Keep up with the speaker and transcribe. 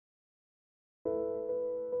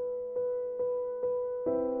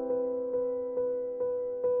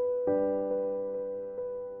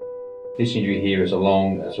This injury here is a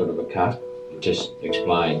long sort of a cut. Just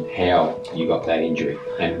explain how you got that injury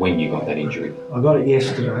and when you got that injury. I got it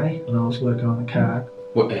yesterday when I was working on the car.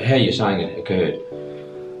 How are you saying it occurred?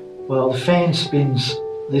 Well, the fan spins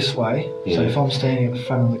this way, so if I'm standing at the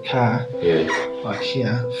front of the car, like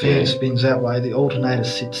here, the fan spins that way, the alternator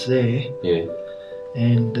sits there,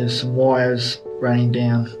 and there's some wires running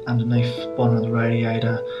down underneath the bottom of the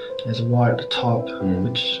radiator. There's a wire at the top,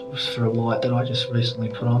 which was for a light that I just recently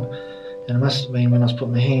put on. And it must have been when I was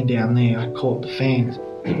putting my hand down there, I caught the fan.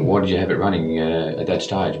 Why did you have it running at that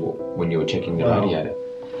stage when you were checking the radiator?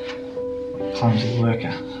 Clumsy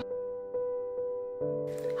worker.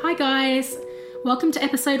 Hi guys, welcome to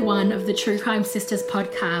episode 1 of the True Crime Sisters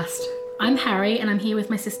podcast. I'm Harry and I'm here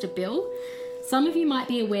with my sister Bill. Some of you might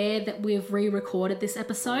be aware that we've re-recorded this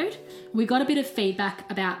episode. We got a bit of feedback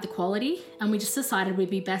about the quality and we just decided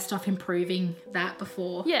we'd be best off improving that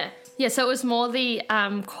before. Yeah, so it was more the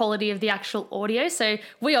quality of the actual audio. So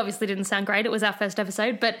we obviously didn't sound great. It was our first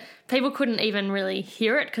episode, but people couldn't even really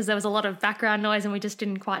hear it because there was a lot of background noise and we just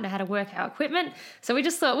didn't quite know how to work our equipment. So we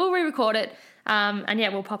just thought we'll re-record it and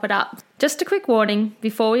we'll pop it up. Just a quick warning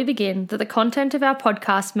before we begin that the content of our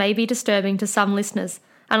podcast may be disturbing to some listeners.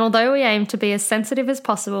 And although we aim to be as sensitive as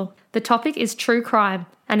possible, the topic is true crime,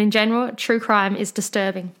 and in general, true crime is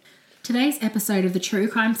disturbing. Today's episode of the True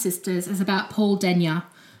Crime Sisters is about Paul Denyer,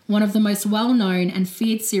 one of the most well-known and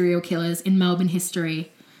feared serial killers in Melbourne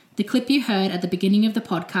history. The clip you heard at the beginning of the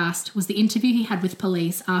podcast was the interview he had with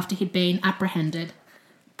police after he'd been apprehended.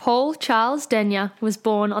 Paul Charles Denyer was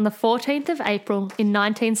born on the 14th of April in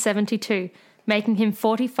 1972, making him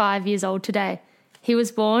 45 years old today. He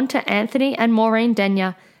was born to Anthony and Maureen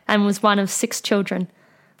Denyer and was one of 6 children.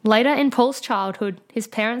 Later in Paul's childhood, his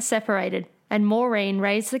parents separated and Maureen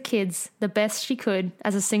raised the kids the best she could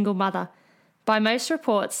as a single mother. By most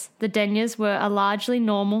reports, the Denyers were a largely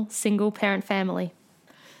normal single-parent family.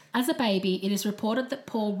 As a baby, it is reported that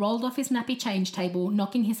Paul rolled off his nappy change table,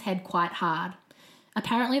 knocking his head quite hard.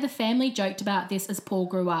 Apparently, the family joked about this as Paul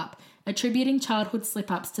grew up, attributing childhood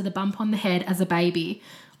slip-ups to the bump on the head as a baby.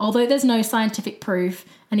 Although there's no scientific proof,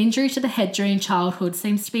 an injury to the head during childhood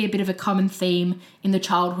seems to be a bit of a common theme in the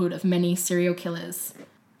childhood of many serial killers.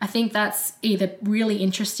 I think that's either really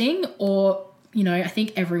interesting or, I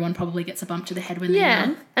think everyone probably gets a bump to the head when they're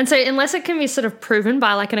young. And so unless it can be sort of proven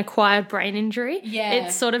by like an acquired brain injury,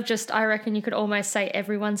 it's sort of just, I reckon you could almost say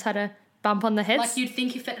everyone's had a bump on the head. Like you'd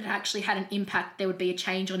think if it had actually had an impact, there would be a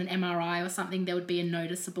change on an MRI or something, there would be a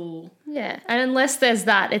noticeable... Yeah, and unless there's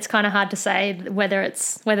that, it's kind of hard to say whether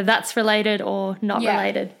that's related or not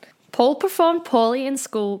related. Paul performed poorly in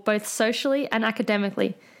school, both socially and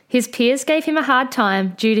academically. His peers gave him a hard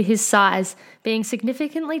time due to his size, being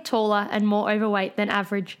significantly taller and more overweight than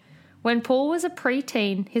average. When Paul was a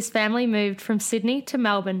pre-teen, his family moved from Sydney to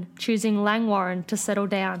Melbourne, choosing Langwarrin to settle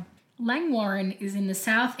down. Langwarrin is in the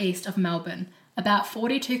southeast of Melbourne, about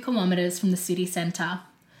 42 kilometres from the city centre.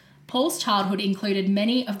 Paul's childhood included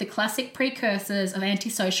many of the classic precursors of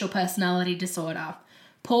antisocial personality disorder.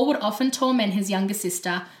 Paul would often torment his younger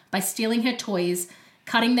sister by stealing her toys,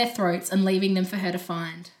 cutting their throats and leaving them for her to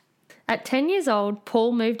find. At 10 years old,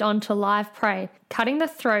 Paul moved on to live prey, cutting the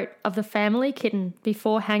throat of the family kitten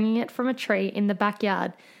before hanging it from a tree in the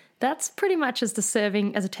backyard. That's pretty much as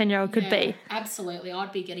disturbing as a 10-year-old could be. Absolutely.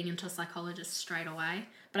 I'd be getting into a psychologist straight away.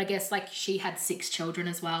 But I guess, she had 6 children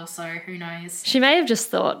as well, so who knows? She may have just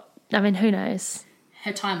thought, who knows?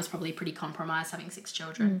 Her time was probably pretty compromised having 6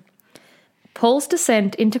 children. Paul's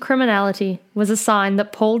descent into criminality was a sign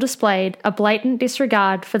that Paul displayed a blatant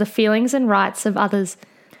disregard for the feelings and rights of others,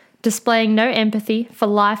 displaying no empathy for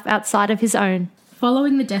life outside of his own.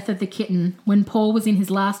 Following the death of the kitten, when Paul was in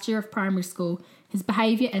his last year of primary school, his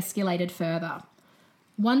behaviour escalated further.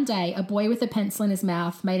 One day, a boy with a pencil in his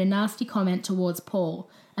mouth made a nasty comment towards Paul,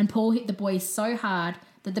 and Paul hit the boy so hard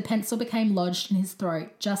that the pencil became lodged in his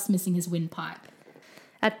throat, just missing his windpipe.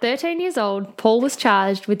 At 13 years old, Paul was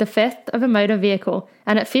charged with the theft of a motor vehicle,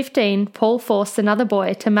 and at 15, Paul forced another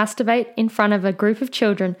boy to masturbate in front of a group of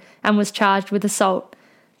children and was charged with assault.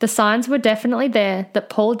 The signs were definitely there that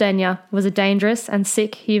Paul Denyer was a dangerous and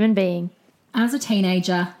sick human being. As a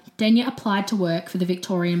teenager, Denyer applied to work for the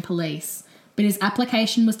Victorian Police, but his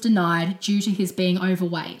application was denied due to his being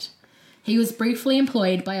overweight. He was briefly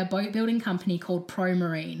employed by a boat building company called Pro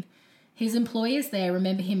Marine. His employers there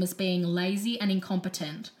remember him as being lazy and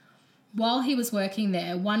incompetent. While he was working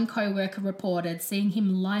there, one co-worker reported seeing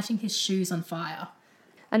him lighting his shoes on fire.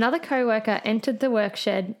 Another co-worker entered the work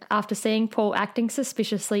shed after seeing Paul acting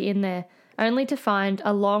suspiciously in there, only to find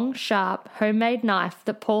a long, sharp, homemade knife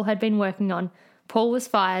that Paul had been working on. Paul was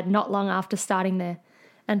fired not long after starting there.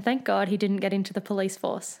 And thank God he didn't get into the police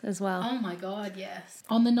force as well. Oh my God, yes.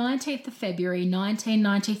 On the 19th of February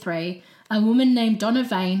 1993, a woman named Donna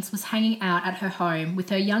Vaines was hanging out at her home with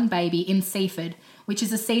her young baby in Seaford, which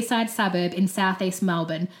is a seaside suburb in southeast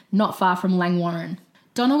Melbourne, not far from Langwarrin.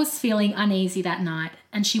 Donna was feeling uneasy that night,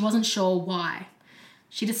 and she wasn't sure why.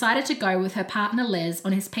 She decided to go with her partner Les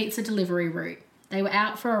on his pizza delivery route. They were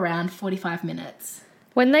out for around 45 minutes.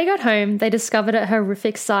 When they got home, they discovered a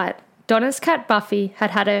horrific sight. Donna's cat Buffy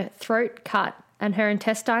had had her throat cut and her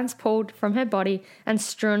intestines pulled from her body and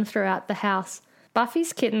strewn throughout the house.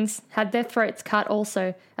 Buffy's kittens had their throats cut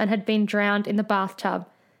also and had been drowned in the bathtub.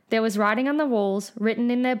 There was writing on the walls,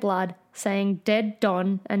 written in their blood, saying, "Dead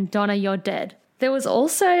Don," and "Donna, you're dead." There was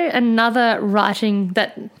also another writing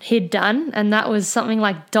that he'd done, and that was something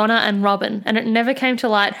like Donna and Robin, and it never came to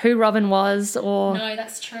light who Robin was or... No,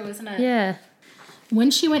 that's true, isn't it? Yeah. When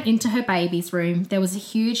she went into her baby's room, there was a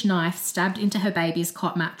huge knife stabbed into her baby's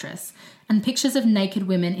cot mattress, and pictures of naked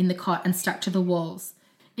women in the cot and stuck to the walls.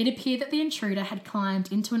 It appeared that the intruder had climbed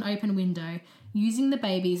into an open window, using the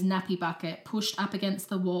baby's nappy bucket pushed up against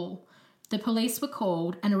the wall. The police were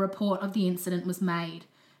called, and a report of the incident was made.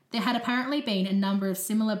 There had apparently been a number of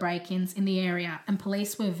similar break-ins in the area, and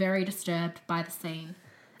police were very disturbed by the scene.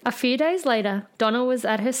 A few days later, Donna was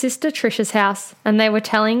at her sister Trisha's house, and they were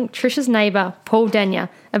telling Trisha's neighbour, Paul Denyer,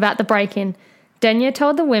 about the break-in. Denyer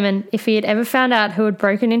told the women if he had ever found out who had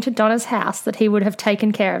broken into Donna's house that he would have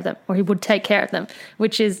taken care of them, or he would take care of them,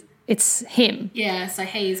 which is, it's him. Yeah, so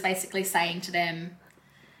he's basically saying to them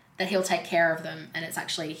that he'll take care of them, and it's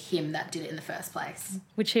actually him that did it in the first place.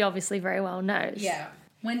 Which he obviously very well knows. Yeah.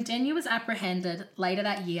 When Denyer was apprehended later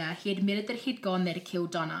that year, he admitted that he'd gone there to kill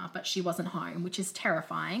Donna, but she wasn't home, which is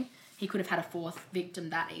terrifying. He could have had a fourth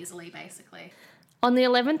victim that easily, basically. On the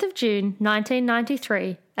 11th of June,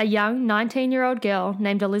 1993, a young 19-year-old girl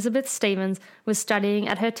named Elizabeth Stevens was studying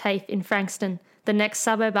at her TAFE in Frankston, the next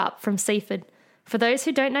suburb up from Seaford. For those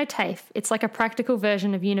who don't know TAFE, it's like a practical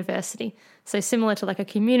version of university, so similar to like a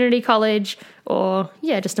community college or,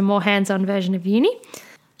 just a more hands-on version of uni.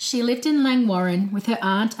 She lived in Langwarrin with her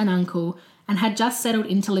aunt and uncle and had just settled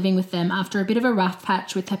into living with them after a bit of a rough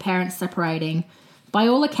patch with her parents separating. By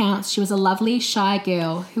all accounts, she was a lovely, shy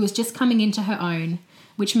girl who was just coming into her own,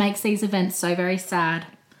 which makes these events so very sad.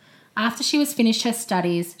 After she was finished her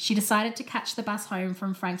studies, she decided to catch the bus home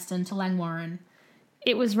from Frankston to Langwarrin.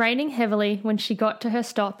 It was raining heavily when she got to her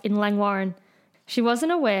stop in Langwarrin. She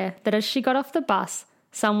wasn't aware that as she got off the bus,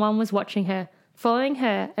 someone was watching her, following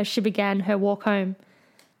her as she began her walk home.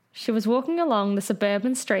 She was walking along the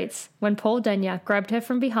suburban streets when Paul Denyer grabbed her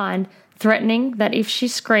from behind, threatening that if she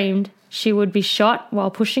screamed, she would be shot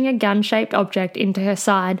while pushing a gun-shaped object into her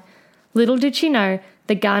side. Little did she know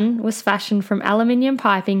the gun was fashioned from aluminium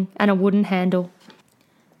piping and a wooden handle.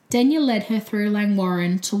 Denyer led her through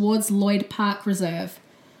Langwarrin towards Lloyd Park Reserve.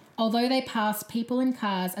 Although they passed people and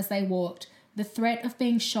cars as they walked, the threat of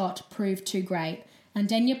being shot proved too great, and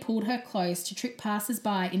Denyer pulled her close to trick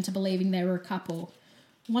passers-by into believing they were a couple.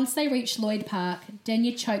 Once they reached Lloyd Park,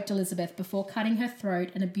 Denyer choked Elizabeth before cutting her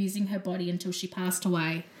throat and abusing her body until she passed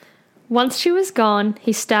away. Once she was gone,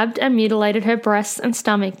 he stabbed and mutilated her breasts and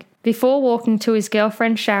stomach before walking to his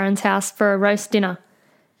girlfriend Sharon's house for a roast dinner.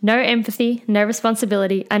 No empathy, no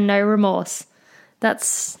responsibility, and no remorse.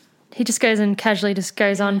 He just goes and casually just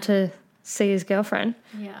goes on to see his girlfriend.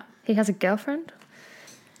 Yeah. He has a girlfriend?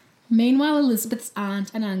 Meanwhile, Elizabeth's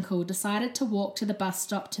aunt and uncle decided to walk to the bus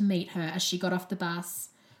stop to meet her as she got off the bus.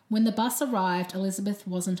 When the bus arrived, Elizabeth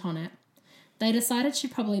wasn't on it. They decided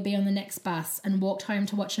she'd probably be on the next bus and walked home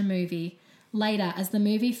to watch a movie. Later, as the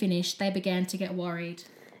movie finished, they began to get worried.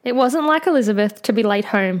 It wasn't like Elizabeth to be late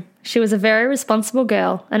home. She was a very responsible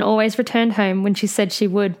girl and always returned home when she said she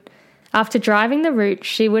would. After driving the route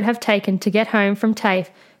she would have taken to get home from TAFE,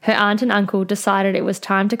 her aunt and uncle decided it was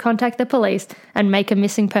time to contact the police and make a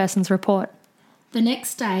missing persons report. The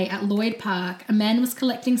next day at Lloyd Park, a man was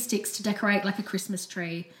collecting sticks to decorate like a Christmas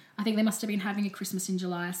tree. I think they must have been having a Christmas in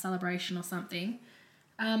July celebration or something.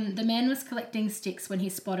 The man was collecting sticks when he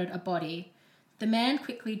spotted a body. The man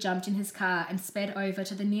quickly jumped in his car and sped over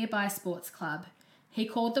to the nearby sports club. He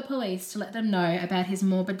called the police to let them know about his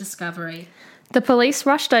morbid discovery. The police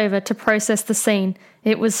rushed over to process the scene.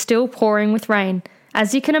 It was still pouring with rain.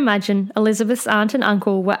 As you can imagine, Elizabeth's aunt and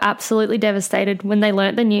uncle were absolutely devastated when they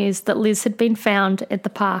learnt the news that Liz had been found at the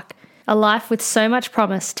park, a life with so much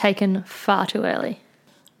promise taken far too early.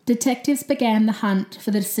 Detectives began the hunt for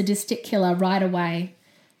the sadistic killer right away.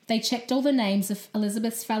 They checked all the names of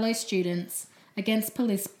Elizabeth's fellow students against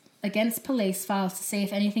police files to see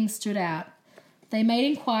if anything stood out. They made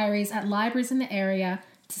inquiries at libraries in the area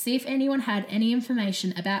to see if anyone had any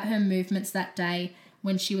information about her movements that day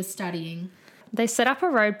when she was studying. They set up a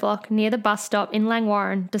roadblock near the bus stop in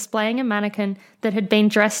Langwarrin, displaying a mannequin that had been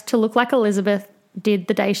dressed to look like Elizabeth did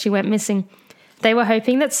the day she went missing. They were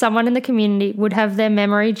hoping that someone in the community would have their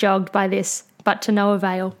memory jogged by this, but to no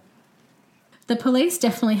avail. The police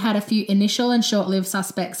definitely had a few initial and short-lived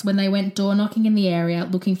suspects when they went door-knocking in the area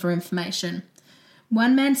looking for information.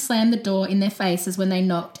 One man slammed the door in their faces when they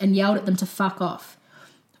knocked and yelled at them to fuck off.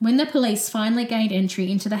 When the police finally gained entry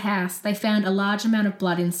into the house, they found a large amount of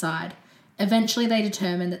blood inside. Eventually they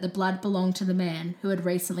determined that the blood belonged to the man who had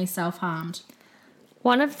recently self-harmed.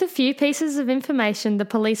 One of the few pieces of information the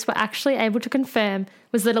police were actually able to confirm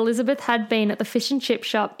was that Elizabeth had been at the fish and chip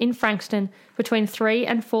shop in Frankston between 3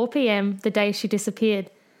 and 4 p.m. the day she disappeared.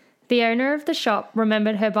 The owner of the shop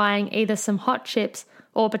remembered her buying either some hot chips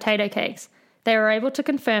or potato cakes. They were able to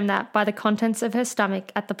confirm that by the contents of her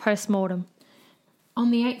stomach at the post-mortem. On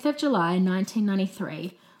the 8th of July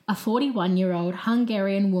 1993, a 41-year-old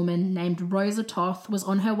Hungarian woman named Rosa Toth was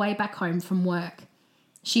on her way back home from work.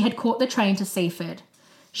 She had caught the train to Seaford.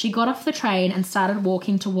 She got off the train and started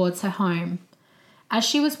walking towards her home. As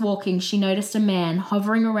she was walking, she noticed a man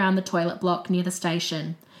hovering around the toilet block near the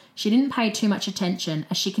station. She didn't pay too much attention.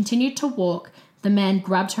 As she continued to walk, the man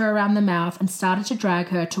grabbed her around the mouth and started to drag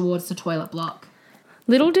her towards the toilet block.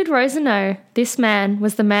 Little did Rosa know, this man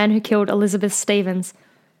was the man who killed Elizabeth Stevens.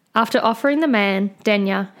 After offering the man,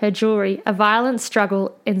 Denya, her jewellery, a violent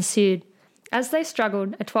struggle ensued. As they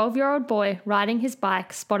struggled, a 12-year-old boy riding his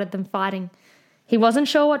bike spotted them fighting. He wasn't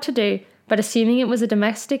sure what to do, but assuming it was a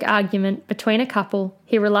domestic argument between a couple,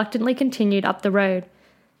 he reluctantly continued up the road.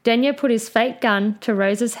 Denya put his fake gun to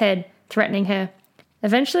Rosa's head, threatening her.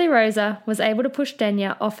 Eventually Rosa was able to push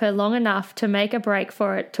Denya off her long enough to make a break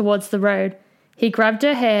for it towards the road. He grabbed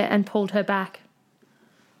her hair and pulled her back.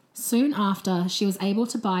 Soon after, she was able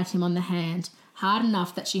to bite him on the hand, hard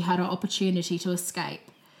enough that she had an opportunity to escape.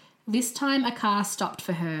 This time a car stopped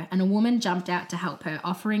for her and a woman jumped out to help her,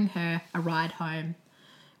 offering her a ride home.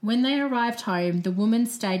 When they arrived home, the woman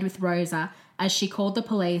stayed with Rosa as she called the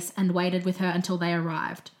police and waited with her until they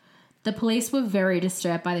arrived. The police were very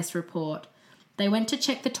disturbed by this report. They went to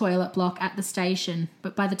check the toilet block at the station,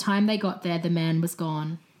 but by the time they got there, the man was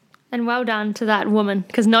gone. And well done to that woman,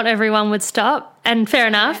 because not everyone would stop. And fair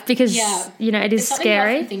enough, because, you know, it is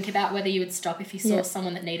scary. You often think about whether you would stop if you saw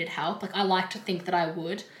someone that needed help. Like, I like to think that I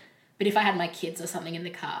would, but if I had my kids or something in the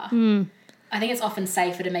car, I think it's often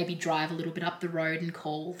safer to maybe drive a little bit up the road and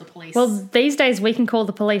call the police. Well, these days we can call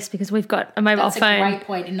the police because we've got a mobile phone. That's a great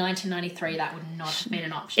point. In 1993, that would not have been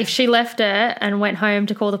an option. If she left her and went home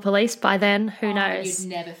to call the police by then, who knows?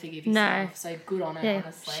 You'd never forgive yourself. No. So good on her,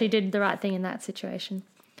 honestly. She did the right thing in that situation.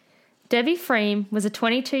 Debbie Freem was a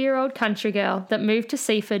 22-year-old country girl that moved to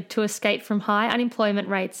Seaford to escape from high unemployment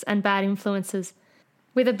rates and bad influences.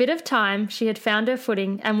 With a bit of time, she had found her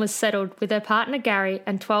footing and was settled with her partner Gary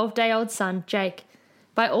and 12-day-old son Jake.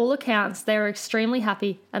 By all accounts, they were extremely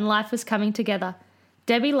happy and life was coming together.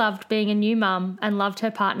 Debbie loved being a new mum and loved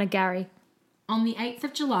her partner Gary. On the 8th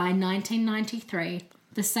of July 1993,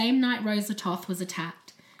 the same night Rosa Toth was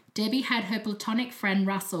attacked, Debbie had her platonic friend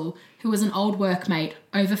Russell, who was an old workmate,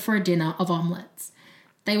 over for a dinner of omelettes.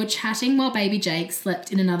 They were chatting while baby Jake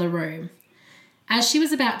slept in another room. As she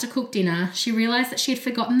was about to cook dinner, she realised that she had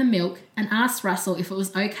forgotten the milk and asked Russell if it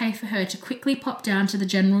was okay for her to quickly pop down to the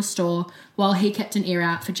general store while he kept an ear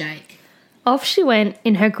out for Jake. Off she went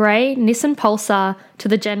in her grey Nissan Pulsar to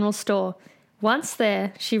the general store. Once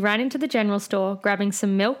there, she ran into the general store, grabbing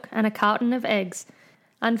some milk and a carton of eggs.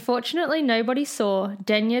 Unfortunately, nobody saw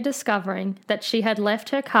Denya discovering that she had left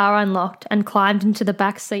her car unlocked and climbed into the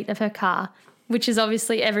back seat of her car, which is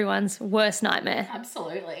obviously everyone's worst nightmare.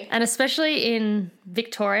 Absolutely. And especially in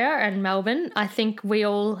Victoria and Melbourne, I think we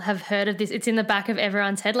all have heard of this. It's in the back of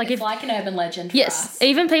everyone's head. It's like an urban legend for us.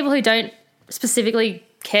 Even people who don't specifically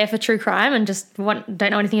care for true crime and just don't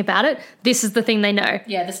know anything about it, this is the thing they know.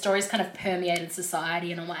 Yeah, the story's kind of permeated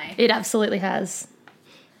society in a way. It absolutely has.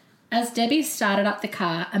 As Debbie started up the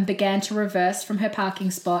car and began to reverse from her parking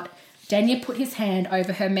spot, Denya put his hand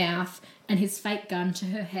over her mouth and his fake gun to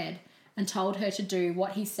her head and told her to do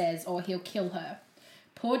what he says or he'll kill her.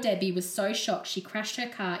 Poor Debbie was so shocked she crashed her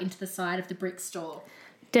car into the side of the brick store.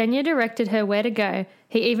 Denya directed her where to go.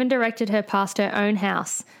 He even directed her past her own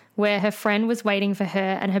house, where her friend was waiting for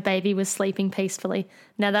her and her baby was sleeping peacefully.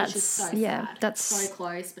 Now that's, which is so sad. That's so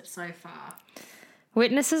close but so far.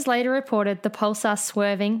 Witnesses later reported the Pulsar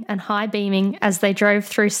swerving and high beaming as they drove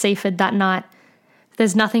through Seaford that night.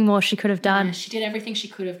 There's nothing more she could have done. Yeah, she did everything she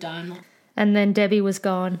could have done. And then Debbie was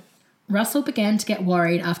gone. Russell began to get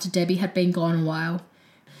worried after Debbie had been gone a while.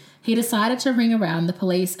 He decided to ring around the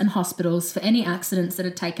police and hospitals for any accidents that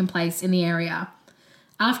had taken place in the area.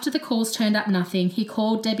 After the calls turned up nothing, he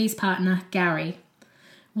called Debbie's partner, Gary.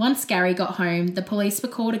 Once Gary got home, the police were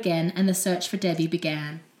called again and the search for Debbie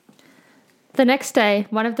began. The next day,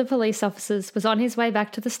 one of the police officers was on his way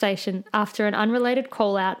back to the station after an unrelated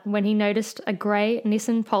call-out when he noticed a grey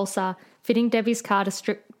Nissan Pulsar fitting Debbie's car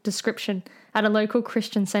description at a local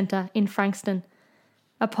Christian centre in Frankston.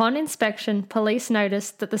 Upon inspection, police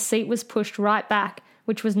noticed that the seat was pushed right back,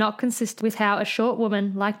 which was not consistent with how a short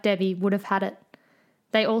woman like Debbie would have had it.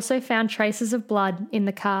 They also found traces of blood in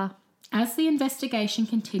the car. As the investigation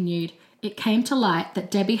continued, it came to light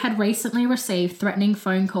that Debbie had recently received threatening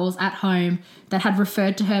phone calls at home that had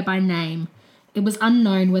referred to her by name. It was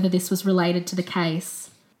unknown whether this was related to the case.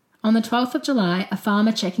 On the 12th of July, a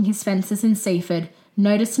farmer checking his fences in Seaford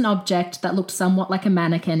noticed an object that looked somewhat like a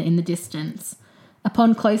mannequin in the distance.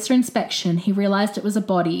 Upon closer inspection, he realised it was a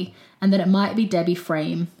body and that it might be Debbie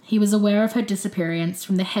Freem. He was aware of her disappearance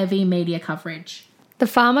from the heavy media coverage. The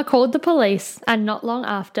farmer called the police, and not long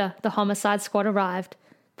after, the homicide squad arrived.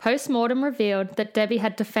 Post-mortem revealed that Debbie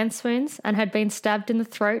had defence wounds and had been stabbed in the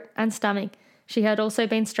throat and stomach. She had also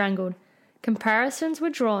been strangled. Comparisons were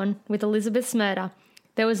drawn with Elizabeth's murder.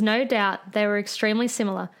 There was no doubt they were extremely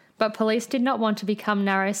similar, but police did not want to become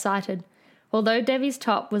narrow-sighted. Although Debbie's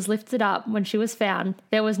top was lifted up when she was found,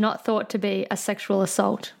 there was not thought to be a sexual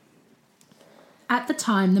assault. At the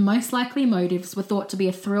time, the most likely motives were thought to be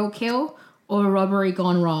a thrill kill or a robbery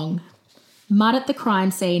gone wrong. Mud at the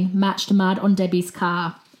crime scene matched mud on Debbie's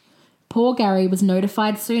car. Poor Gary was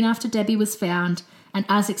notified soon after Debbie was found, and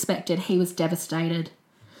as expected, he was devastated.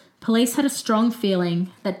 Police had a strong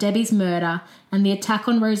feeling that Debbie's murder and the attack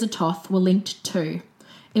on Rosa Toth were linked too.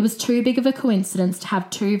 It was too big of a coincidence to have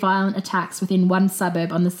two violent attacks within one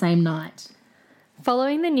suburb on the same night.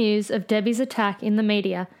 Following the news of Debbie's attack in the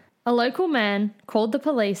media, a local man called the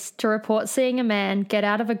police to report seeing a man get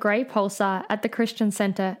out of a grey Pulsar at the Christian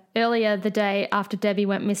Centre earlier the day after Debbie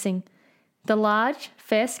went missing. The large,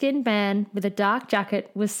 fair-skinned man with a dark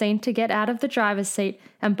jacket was seen to get out of the driver's seat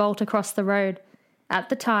and bolt across the road. At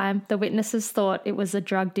the time, the witnesses thought it was a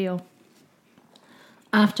drug deal.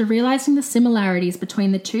 After realising the similarities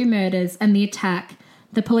between the two murders and the attack,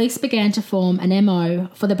 the police began to form an MO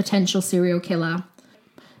for the potential serial killer.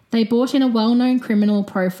 They brought in a well-known criminal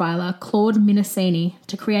profiler, Claude Minicini,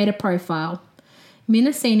 to create a profile.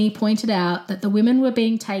 Minicini pointed out that the women were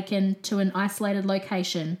being taken to an isolated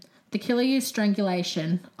location. The killer used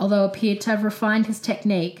strangulation, although appeared to have refined his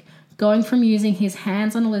technique, going from using his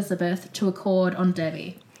hands on Elizabeth to a cord on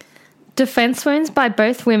Debbie. Defence wounds by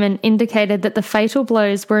both women indicated that the fatal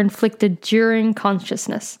blows were inflicted during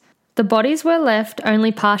consciousness. The bodies were left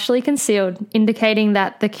only partially concealed, indicating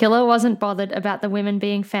that the killer wasn't bothered about the women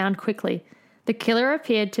being found quickly. The killer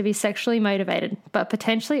appeared to be sexually motivated, but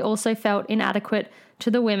potentially also felt inadequate to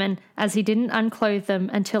the women as he didn't unclothe them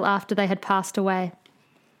until after they had passed away.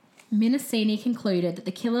 Minicini concluded that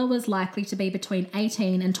the killer was likely to be between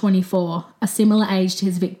 18 and 24, a similar age to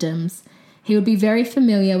his victims. He would be very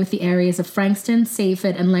familiar with the areas of Frankston,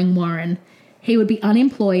 Seaford and Langwarrin. He would be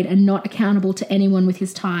unemployed and not accountable to anyone with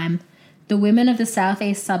his time. The women of the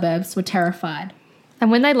southeast suburbs were terrified.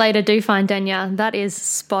 And when they later do find Denya, that is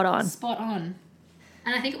spot on. Spot on.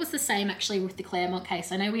 And I think it was the same actually with the Claremont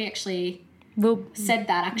case. I know we actually said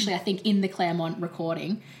that actually, I think, in the Claremont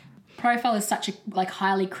recording. Profile is such a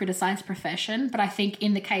highly criticised profession, but I think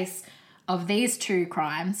in the case of these two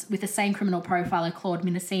crimes, with the same criminal profiler, Claude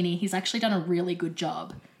Minicini, he's actually done a really good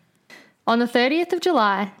job. On the 30th of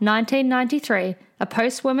July, 1993, a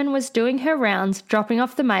postwoman was doing her rounds, dropping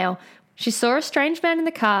off the mail. She saw a strange man in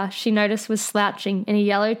the car she noticed was slouching in a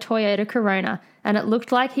yellow Toyota Corona, and it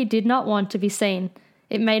looked like he did not want to be seen.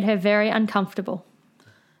 It made her very uncomfortable.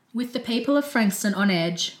 With the people of Frankston on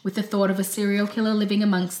edge, with the thought of a serial killer living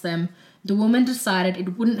amongst them, the woman decided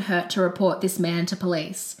it wouldn't hurt to report this man to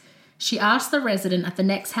police. She asked the resident at the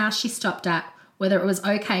next house she stopped at whether it was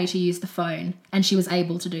okay to use the phone, and she was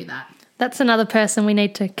able to do that. That's another person we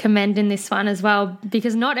need to commend in this one as well,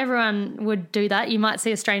 because not everyone would do that. You might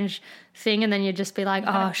see a strange thing and then you'd just be like,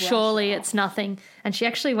 oh, surely it's nothing. And she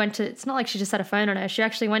actually went to, it's not like she just had a phone on her, she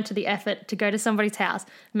actually went to the effort to go to somebody's house,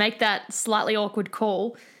 make that slightly awkward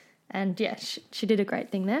call, and yeah, she did a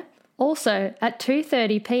great thing there. Also, at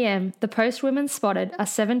 2:30 p.m, the postwoman spotted a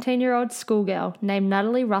 17-year-old schoolgirl named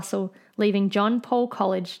Natalie Russell leaving John Paul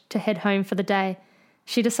College to head home for the day.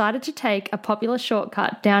 She decided to take a popular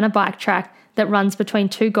shortcut down a bike track that runs between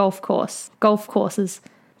two golf courses.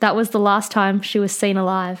 That was the last time she was seen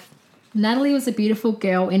alive. Natalie was a beautiful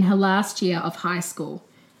girl in her last year of high school.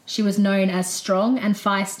 She was known as strong and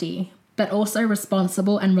feisty, but also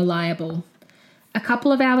responsible and reliable. A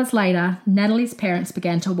couple of hours later, Natalie's parents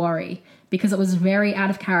began to worry because it was very out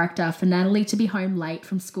of character for Natalie to be home late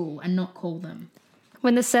from school and not call them.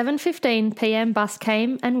 When the 7:15 p.m. bus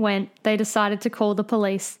came and went, they decided to call the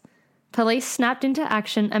police. Police snapped into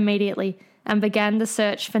action immediately and began the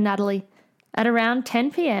search for Natalie. At around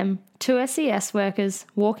 10 p.m, 2 SES workers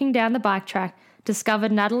walking down the bike track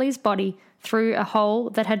discovered Natalie's body through a hole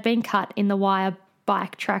that had been cut in the wire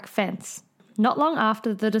bike track fence. Not long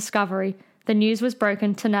after the discovery, the news was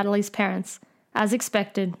broken to Natalie's parents. As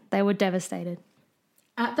expected, they were devastated.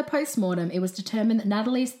 At the post-mortem, it was determined that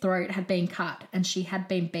Natalie's throat had been cut and she had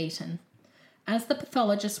been beaten. As the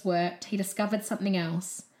pathologist worked, he discovered something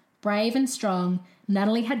else. Brave and strong,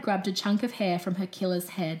 Natalie had grabbed a chunk of hair from her killer's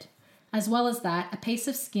head. As well as that, a piece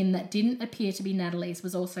of skin that didn't appear to be Natalie's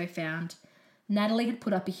was also found. Natalie had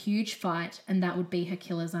put up a huge fight, and that would be her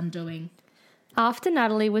killer's undoing. After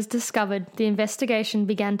Natalie was discovered, the investigation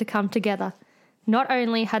began to come together. Not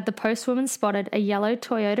only had the postwoman spotted a yellow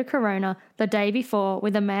Toyota Corona the day before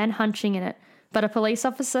with a man hunching in it, but a police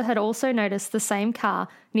officer had also noticed the same car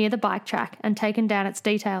near the bike track and taken down its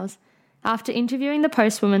details. After interviewing the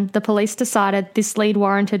postwoman, the police decided this lead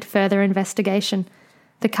warranted further investigation.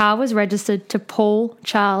 The car was registered to Paul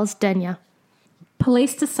Charles Denyer.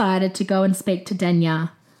 Police decided to go and speak to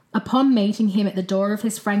Denyer. Upon meeting him at the door of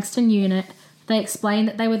his Frankston unit, they explained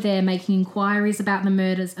that they were there making inquiries about the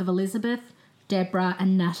murders of Elizabeth, Deborah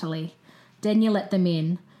and Natalie. Denyer let them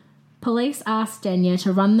in. Police asked Denyer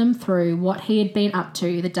to run them through what he had been up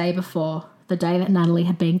to the day before, the day that Natalie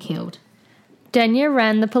had been killed. Denyer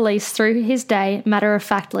ran the police through his day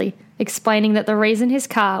matter-of-factly, explaining that the reason his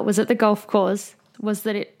car was at the golf course was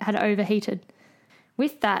that it had overheated.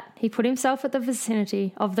 With that, he put himself at the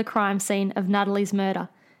vicinity of the crime scene of Natalie's murder.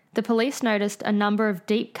 The police noticed a number of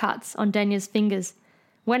deep cuts on Denyer's fingers.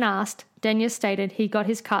 When asked, Denyer stated he got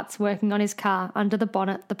his cuts working on his car under the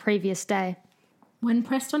bonnet the previous day. When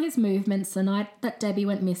pressed on his movements the night that Debbie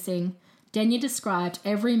went missing, Denyer described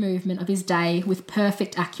every movement of his day with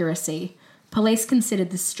perfect accuracy. Police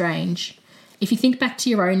considered this strange. If you think back to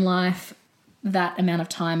your own life that amount of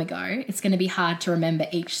time ago, it's going to be hard to remember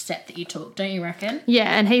each step that you took, don't you reckon?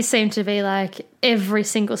 Yeah, and he seemed to be like every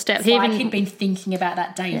single step. It's like he'd been thinking about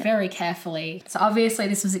that day very carefully. So obviously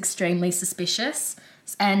this was extremely suspicious.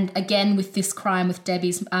 And again, with this crime, with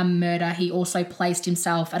Debbie's murder, he also placed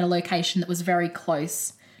himself at a location that was very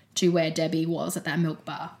close to where Debbie was at that milk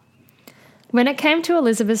bar. When it came to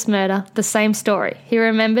Elizabeth's murder, the same story. He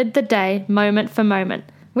remembered the day moment for moment.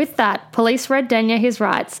 With that, police read Denyer his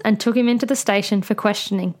rights and took him into the station for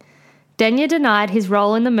questioning. Denyer denied his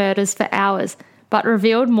role in the murders for hours, but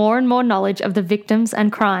revealed more and more knowledge of the victims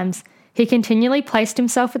and crimes. He continually placed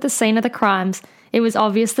himself at the scene of the crimes. It was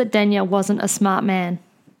obvious that Denyer wasn't a smart man.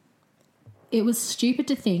 It was stupid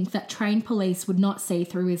to think that trained police would not see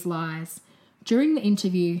through his lies. During the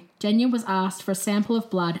interview, Denyer was asked for a sample of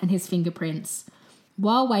blood and his fingerprints.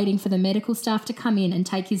 While waiting for the medical staff to come in and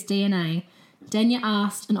take his DNA, Denyer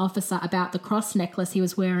asked an officer about the cross necklace he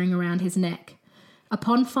was wearing around his neck.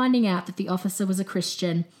 Upon finding out that the officer was a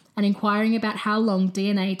Christian and inquiring about how long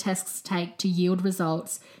DNA tests take to yield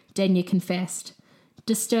results, Denyer confessed.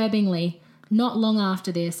 Disturbingly, not long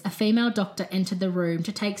after this, a female doctor entered the room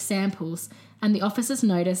to take samples, and the officers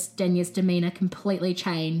noticed Denyer's demeanour completely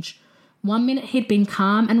change. 1 minute he'd been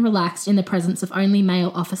calm and relaxed in the presence of only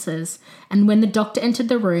male officers, and when the doctor entered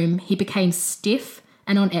the room, he became stiff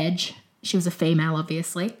and on edge. She was a female,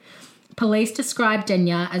 obviously. Police described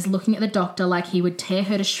Denyer as looking at the doctor like he would tear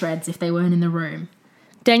her to shreds if they weren't in the room.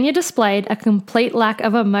 Denyer displayed a complete lack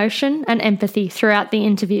of emotion and empathy throughout the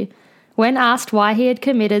interview. When asked why he had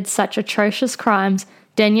committed such atrocious crimes,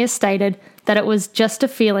 Denyer stated that it was just a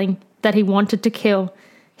feeling that he wanted to kill.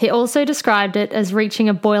 He also described it as reaching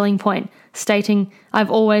a boiling point, stating,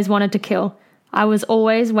 "I've always wanted to kill. I was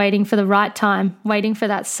always waiting for the right time, waiting for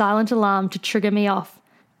that silent alarm to trigger me off."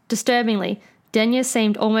 Disturbingly, Denyer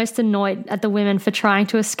seemed almost annoyed at the women for trying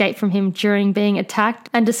to escape from him during being attacked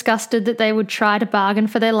and disgusted that they would try to bargain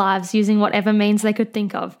for their lives using whatever means they could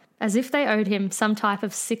think of, as if they owed him some type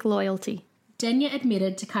of sick loyalty. Denyer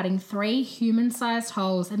admitted to cutting 3 human-sized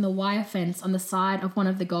holes in the wire fence on the side of one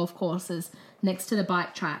of the golf courses next to the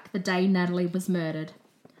bike track the day Natalie was murdered.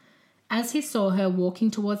 As he saw her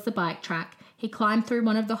walking towards the bike track, he climbed through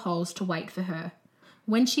one of the holes to wait for her.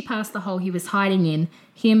 When she passed the hole he was hiding in,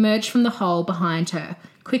 he emerged from the hole behind her,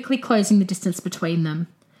 quickly closing the distance between them.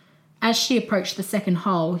 As she approached the second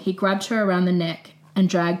hole, he grabbed her around the neck and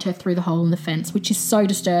dragged her through the hole in the fence, which is so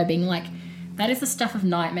disturbing. Like, that is the stuff of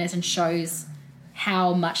nightmares and shows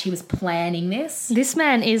how much he was planning this. This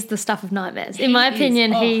man is the stuff of nightmares. In my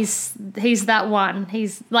opinion, he's that one.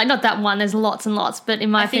 He's like, not that one, there's lots and lots, but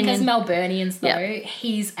in my opinion... I think as Melburnians, though,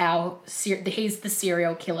 he's the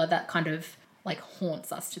serial killer that kind of like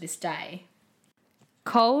haunts us to this day.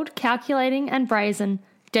 Cold, calculating and brazen,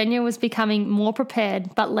 Denyer was becoming more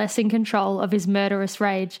prepared but less in control of his murderous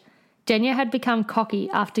rage. Denyer had become cocky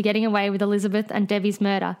after getting away with Elizabeth and Debbie's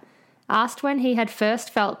murder. Asked when he had first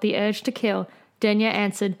felt the urge to kill, Denyer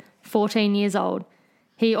answered, 14 years old.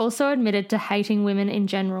 He also admitted to hating women in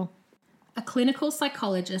general. A clinical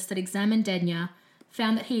psychologist that examined Denyer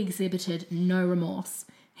found that he exhibited no remorse.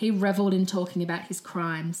 He revelled in talking about his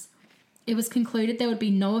crimes. It was concluded there would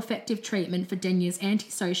be no effective treatment for Denyer's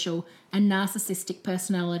antisocial and narcissistic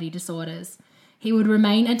personality disorders. He would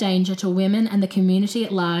remain a danger to women and the community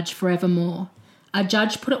at large forevermore. A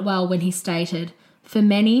judge put it well when he stated, "For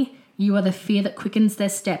many, you are the fear that quickens their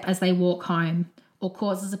step as they walk home, or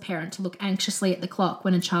causes a parent to look anxiously at the clock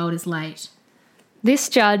when a child is late." This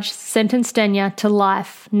judge sentenced Denyer to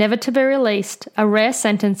life, never to be released, a rare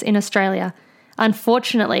sentence in Australia.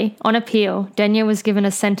 Unfortunately, on appeal, Denyer was given a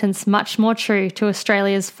sentence much more true to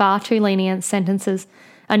Australia's far too lenient sentences,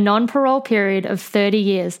 a non-parole period of 30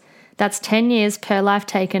 years. That's 10 years per life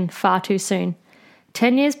taken far too soon.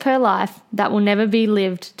 10 years per life that will never be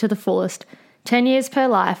lived to the fullest. 10 years per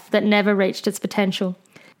life that never reached its potential.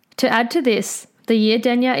 To add to this, the year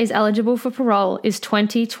Denyer is eligible for parole is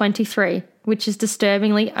 2023, which is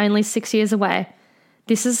disturbingly only 6 years away.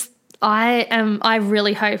 I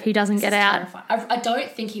really hope he doesn't get out. I don't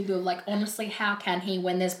think he will. Like, honestly, how can he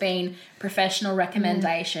when there's been professional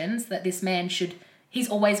recommendations that this man he's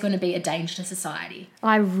always going to be a danger to society.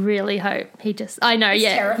 I really hope it's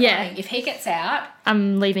terrifying. If he gets out,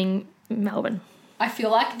 I'm leaving Melbourne. I feel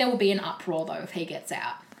like there will be an uproar though if he gets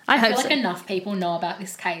out. I feel like enough people know about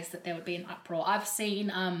this case that there would be an uproar. I've seen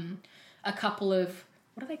a couple of,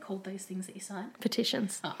 what are they called, those things that you sign?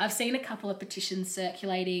 Petitions. I've seen a couple of petitions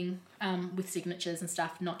circulating with signatures and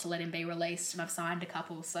stuff not to let him be released, and I've signed a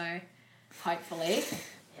couple, so hopefully.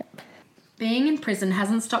 Yep. Being in prison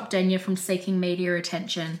hasn't stopped Denyer from seeking media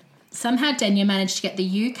attention. Somehow Denyer managed to get the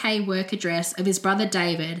UK work address of his brother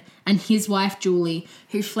David and his wife Julie,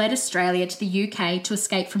 who fled Australia to the UK to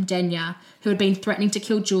escape from Denyer, who had been threatening to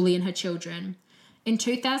kill Julie and her children. In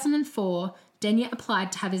 2004, Denyer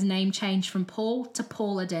applied to have his name changed from Paul to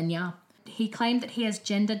Paula Denyer. He claimed that he has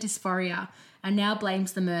gender dysphoria and now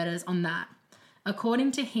blames the murders on that.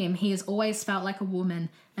 According to him, he has always felt like a woman,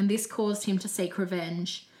 and this caused him to seek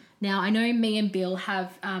revenge. Now, I know me and Bill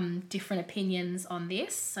have different opinions on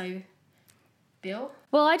this, so Bill?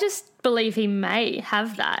 Well, I just believe he may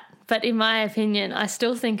have that, but in my opinion, I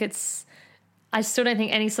still don't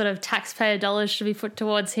think any sort of taxpayer dollars should be put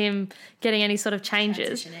towards him getting any sort of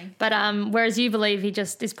changes. But whereas you believe he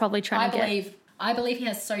just is probably trying I believe he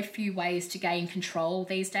has so few ways to gain control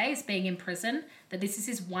these days, being in prison, that this is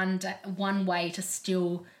his one way to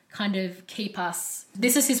still kind of keep us...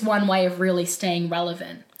 This is his one way of really staying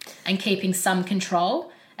relevant and keeping some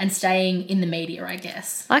control and staying in the media, I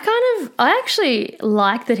guess. I actually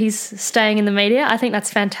like that he's staying in the media. I think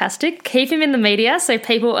that's fantastic. Keep him in the media so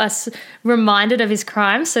people are reminded of his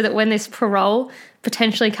crimes, so that when this parole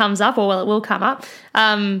potentially comes up, or well, it will come up,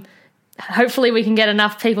 hopefully we can get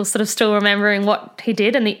enough people sort of still remembering what he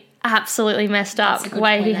did and the absolutely messed up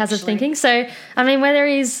way he has of thinking. So, I mean, whether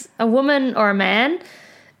he's a woman or a man,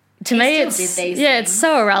 to me it's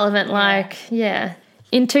so irrelevant.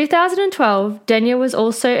 In 2012, Denyer was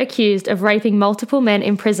also accused of raping multiple men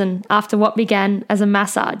in prison after what began as a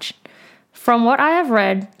massage. From what I have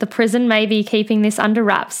read, the prison may be keeping this under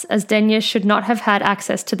wraps, as Denyer should not have had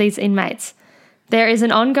access to these inmates. There is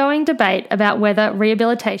an ongoing debate about whether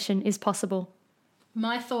rehabilitation is possible.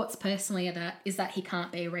 My thoughts personally is that he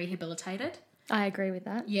can't be rehabilitated. I agree with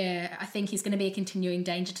that. Yeah, I think he's going to be a continuing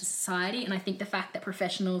danger to society, and I think the fact that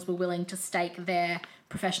professionals were willing to stake their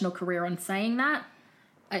professional career on saying that,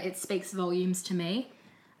 it speaks volumes to me.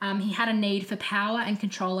 He had a need for power and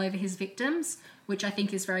control over his victims, which I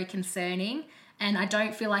think is very concerning, and I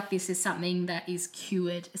don't feel like this is something that is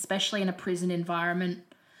cured, especially in a prison environment.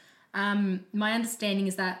 My understanding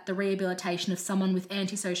is that the rehabilitation of someone with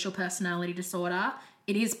antisocial personality disorder,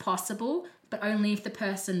 it is possible, but only if the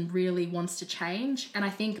person really wants to change. And I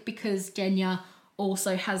think because Denyer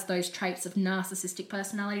also has those traits of narcissistic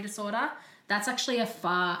personality disorder, that's actually a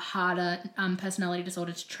far harder personality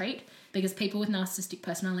disorder to treat, because people with narcissistic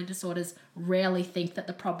personality disorders rarely think that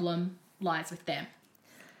the problem lies with them.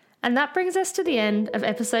 And that brings us to the end of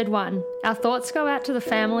episode 1. Our thoughts go out to the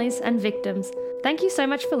families and victims. Thank you so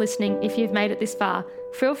much for listening if you've made it this far.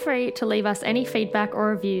 Feel free to leave us any feedback or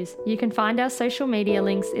reviews. You can find our social media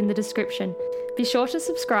links in the description. Be sure to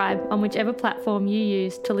subscribe on whichever platform you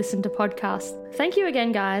use to listen to podcasts. Thank you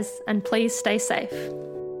again, guys, and please stay safe.